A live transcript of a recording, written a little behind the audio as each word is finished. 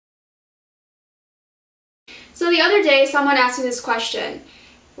So the other day, someone asked me this question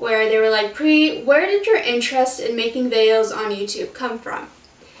where they were like, Pri, where did your interest in making videos on YouTube come from?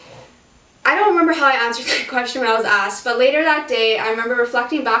 I don't remember how I answered that question when I was asked, but later that day, I remember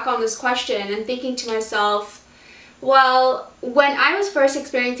reflecting back on this question and thinking to myself, well, when I was first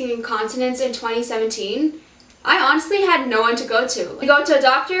experiencing incontinence in 2017, I honestly had no one to go to. You go to a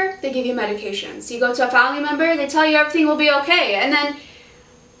doctor, they give you medications. You go to a family member, they tell you everything will be okay. And then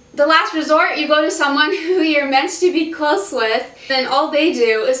the last resort, you go to someone who you're meant to be close with, and all they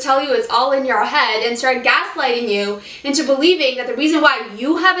do is tell you it's all in your head and start gaslighting you into believing that the reason why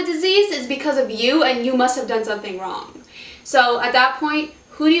you have a disease is because of you and you must have done something wrong. So at that point,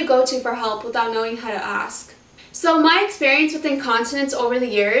 who do you go to for help without knowing how to ask? So my experience with incontinence over the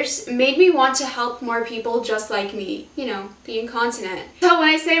years made me want to help more people just like me, you know, the incontinent. So when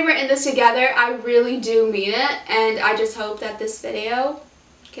I say we're in this together, I really do mean it, and I just hope that this video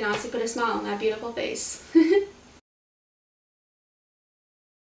can honestly put a smile on that beautiful face.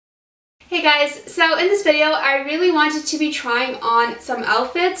 Hey guys, so in this video I really wanted to be trying on some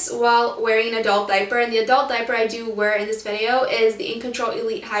outfits while wearing an adult diaper, and the adult diaper I do wear in this video is the Incontrol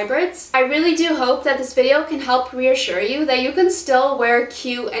Elite Hybrids. I really do hope that this video can help reassure you that you can still wear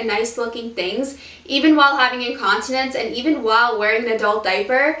cute and nice looking things even while having incontinence and even while wearing an adult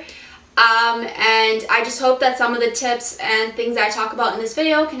diaper. And I just hope that some of the tips and things that I talk about in this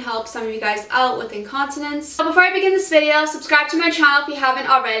video can help some of you guys out with incontinence. So before I begin this video, subscribe to my channel if you haven't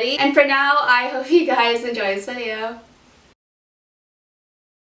already. And for now, I hope you guys enjoy this video.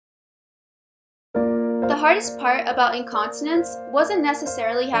 The hardest part about incontinence wasn't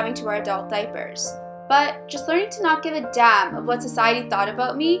necessarily having to wear adult diapers, but just learning to not give a damn of what society thought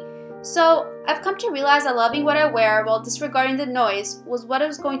about me. So I've come to realize that loving what I wear while disregarding the noise was what it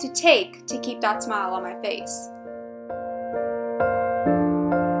was going to take to keep that smile on my face.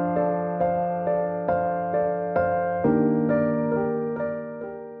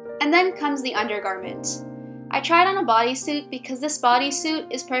 And then comes the undergarment. I tried on a bodysuit because this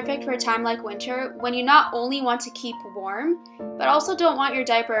bodysuit is perfect for a time like winter when you not only want to keep warm, but also don't want your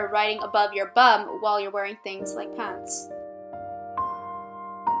diaper riding above your bum while you're wearing things like pants.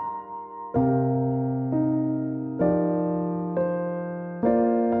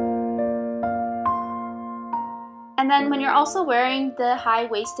 And then when you're also wearing the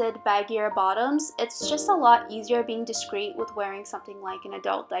high-waisted, baggier bottoms, it's just a lot easier being discreet with wearing something like an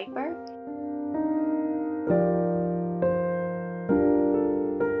adult diaper.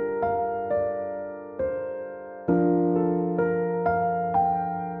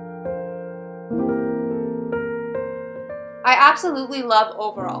 I absolutely love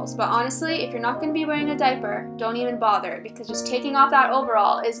overalls, but honestly, if you're not going to be wearing a diaper, don't even bother, because just taking off that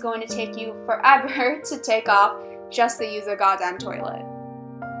overall is going to take you forever to take off just to use a goddamn toilet.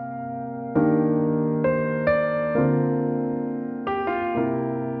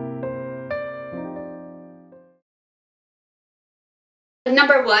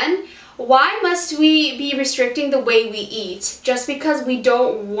 Number one, why must we be restricting the way we eat just because we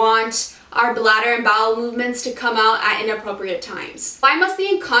don't want our bladder and bowel movements to come out at inappropriate times? Why must the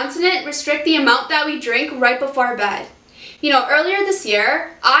incontinent restrict the amount that we drink right before bed? You know, earlier this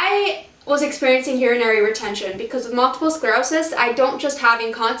year, I was experiencing urinary retention because with multiple sclerosis, I don't just have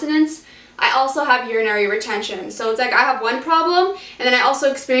incontinence, I also have urinary retention. So it's like I have one problem and then I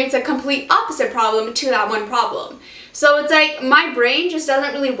also experience a complete opposite problem to that one problem. So it's like my brain just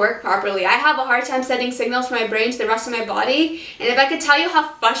doesn't really work properly. I have a hard time sending signals from my brain to the rest of my body, and if I could tell you how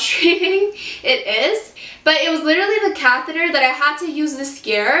frustrating it is, but it was literally the catheter that I had to use this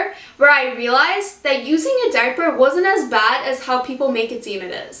year where I realized that using a diaper wasn't as bad as how people make it seem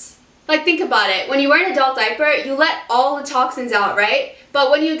it is. Like, think about it. When you wear an adult diaper, you let all the toxins out, right? But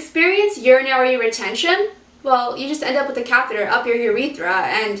when you experience urinary retention, well, you just end up with a catheter up your urethra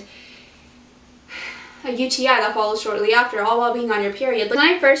and a UTI that follows shortly after, all while being on your period. When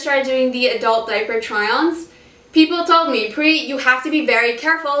I first started doing the adult diaper try-ons, people told me, Pri, you have to be very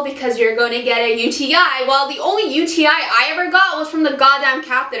careful because you're going to get a UTI. Well, the only UTI I ever got was from the goddamn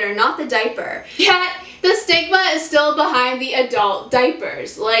catheter, not the diaper. Yet, the stigma is still behind the adult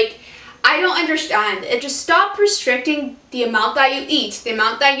diapers. Like, I don't understand. It just stop restricting the amount that you eat, the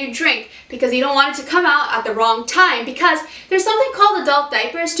amount that you drink, because you don't want it to come out at the wrong time, because there's something called adult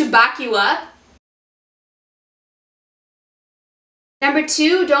diapers to back you up. Number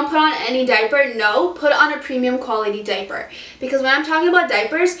two, don't put on any diaper. No, put on a premium quality diaper. Because when I'm talking about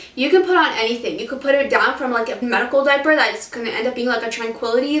diapers, you can put on anything. You could put it down from like a medical diaper that's going to end up being like a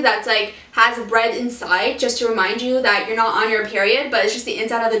Tranquility that's like has bread inside just to remind you that you're not on your period, but it's just the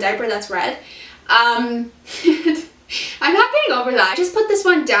inside of the diaper that's red. I'm not getting over that. I just put this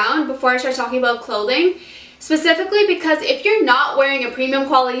one down before I start talking about clothing Specifically because if you're not wearing a premium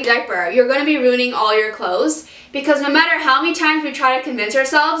quality diaper, you're going to be ruining all your clothes, because no matter how many times we try to convince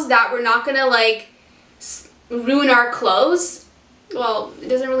ourselves that we're not going to like ruin our clothes, well, it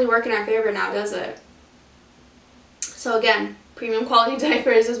doesn't really work in our favor now, does it? So again, premium quality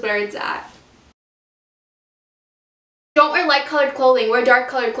diapers is where it's at. Don't wear light colored clothing, wear dark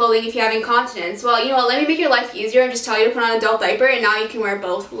colored clothing if you have incontinence. Well, you know what, let me make your life easier and just tell you to put on an adult diaper, and now you can wear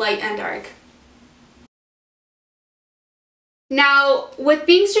both light and dark. Now, with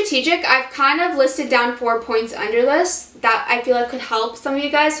being strategic, I've kind of listed down 4 points under this that I feel like could help some of you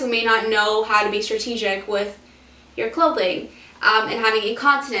guys who may not know how to be strategic with your clothing and having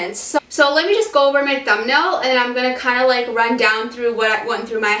incontinence. So let me just go over my thumbnail, and I'm going to kind of like run down through what went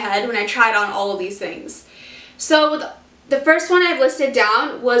through my head when I tried on all of these things. So with the first one I've listed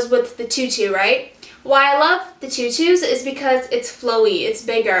down was with the tutu, right? Why I love the tutus is because it's flowy, it's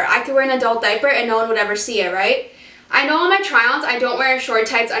bigger. I could wear an adult diaper and no one would ever see it, right? I know on my try-ons I don't wear short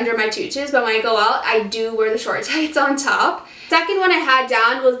tights under my tutus, but when I go out I do wear the short tights on top. Second one I had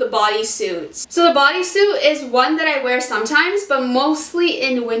down was the bodysuit. So the bodysuit is one that I wear sometimes, but mostly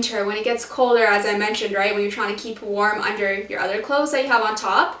in winter when it gets colder, as I mentioned, right? When you're trying to keep warm under your other clothes that you have on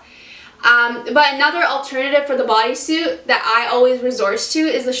top. But another alternative for the bodysuit that I always resort to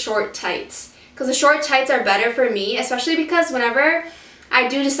is the short tights. Because the short tights are better for me, especially because whenever I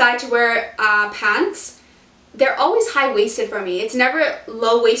do decide to wear pants, they're always high-waisted for me. It's never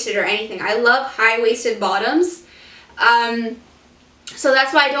low-waisted or anything. I love high-waisted bottoms. So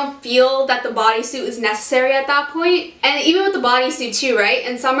that's why I don't feel that the bodysuit is necessary at that point. And even with the bodysuit too, right?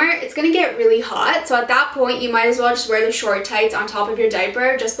 In summer, it's gonna get really hot. So at that point, you might as well just wear the short tights on top of your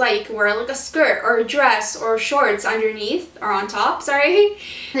diaper, just like you can wear like a skirt or a dress or shorts underneath, or on top, sorry.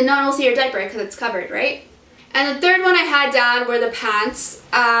 And no one will see your diaper because it's covered, right? And the third one I had down were the pants.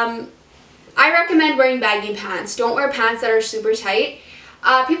 I recommend wearing baggy pants. Don't wear pants that are super tight.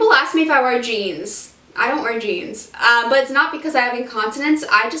 People ask me if I wear jeans. I don't wear jeans, but it's not because I have incontinence.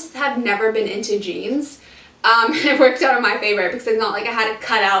 I just have never been into jeans. It worked out in my favor because it's not like I had to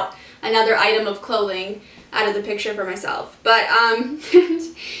cut out another item of clothing out of the picture for myself. But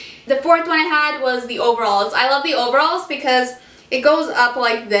the fourth one I had was the overalls. I love the overalls because it goes up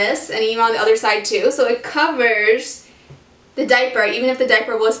like this and even on the other side too, so it covers the diaper. Even if the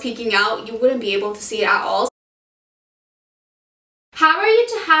diaper was peeking out, you wouldn't be able to see it at all. How are you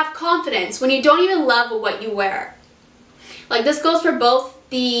to have confidence when you don't even love what you wear? Like, this goes for both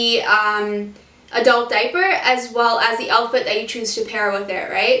the adult diaper as well as the outfit that you choose to pair with it,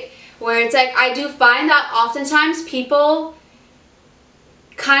 right? Where it's like, I do find that oftentimes people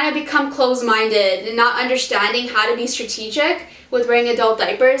kind of become closed-minded and not understanding how to be strategic with wearing adult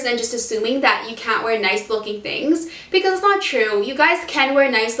diapers and just assuming that you can't wear nice looking things, because it's not true. You guys can wear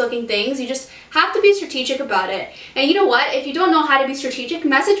nice looking things, you just have to be strategic about it. And you know what, if you don't know how to be strategic,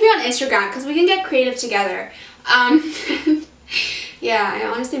 message me on Instagram because we can get creative together. Yeah, I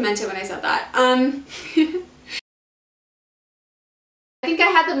honestly meant it when I said that. I think I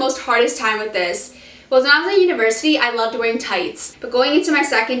had the most hardest time with this was when I was at university. I loved wearing tights, but going into my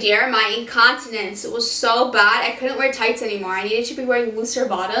second year, my incontinence was so bad I couldn't wear tights anymore. I needed to be wearing looser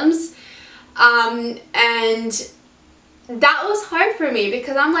bottoms, and that was hard for me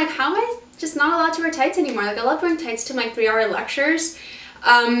because I'm like, how am I just not allowed to wear tights anymore? Like, I loved wearing tights to my 3-hour lectures,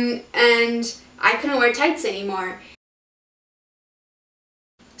 and I couldn't wear tights anymore.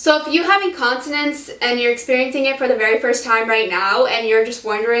 So if you have incontinence and you're experiencing it for the very first time right now and you're just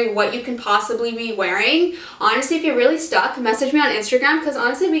wondering what you can possibly be wearing, honestly, if you're really stuck, message me on Instagram because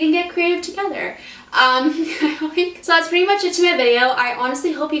honestly we can get creative together. So that's pretty much it to my video. I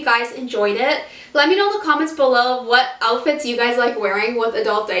honestly hope you guys enjoyed it. Let me know in the comments below what outfits you guys like wearing with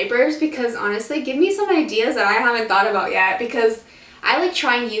adult diapers, because honestly, give me some ideas that I haven't thought about yet, because I like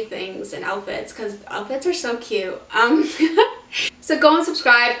trying new things and outfits because outfits are so cute. So go and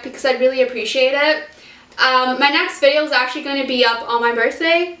subscribe because I'd really appreciate it. My next video is actually going to be up on my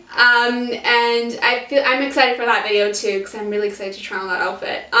birthday, and I'm excited for that video too because I'm really excited to try on that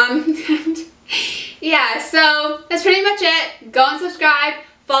outfit. Yeah, so that's pretty much it. Go and subscribe,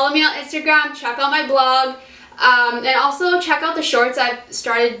 follow me on Instagram, check out my blog, and also check out the shorts I've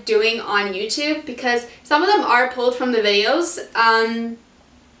started doing on YouTube because some of them are pulled from the videos.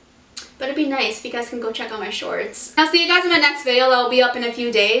 But it'd be nice if you guys can go check out my shorts. I'll see you guys in my next video that will be up in a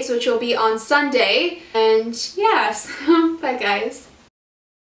few days, which will be on Sunday. And yes, bye guys.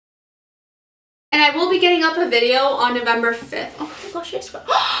 And I will be getting up a video on November 5th. Oh my gosh, I swear.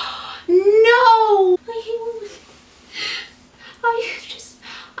 No!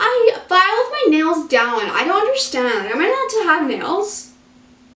 I filed my nails down. I don't understand. Am I not to have nails?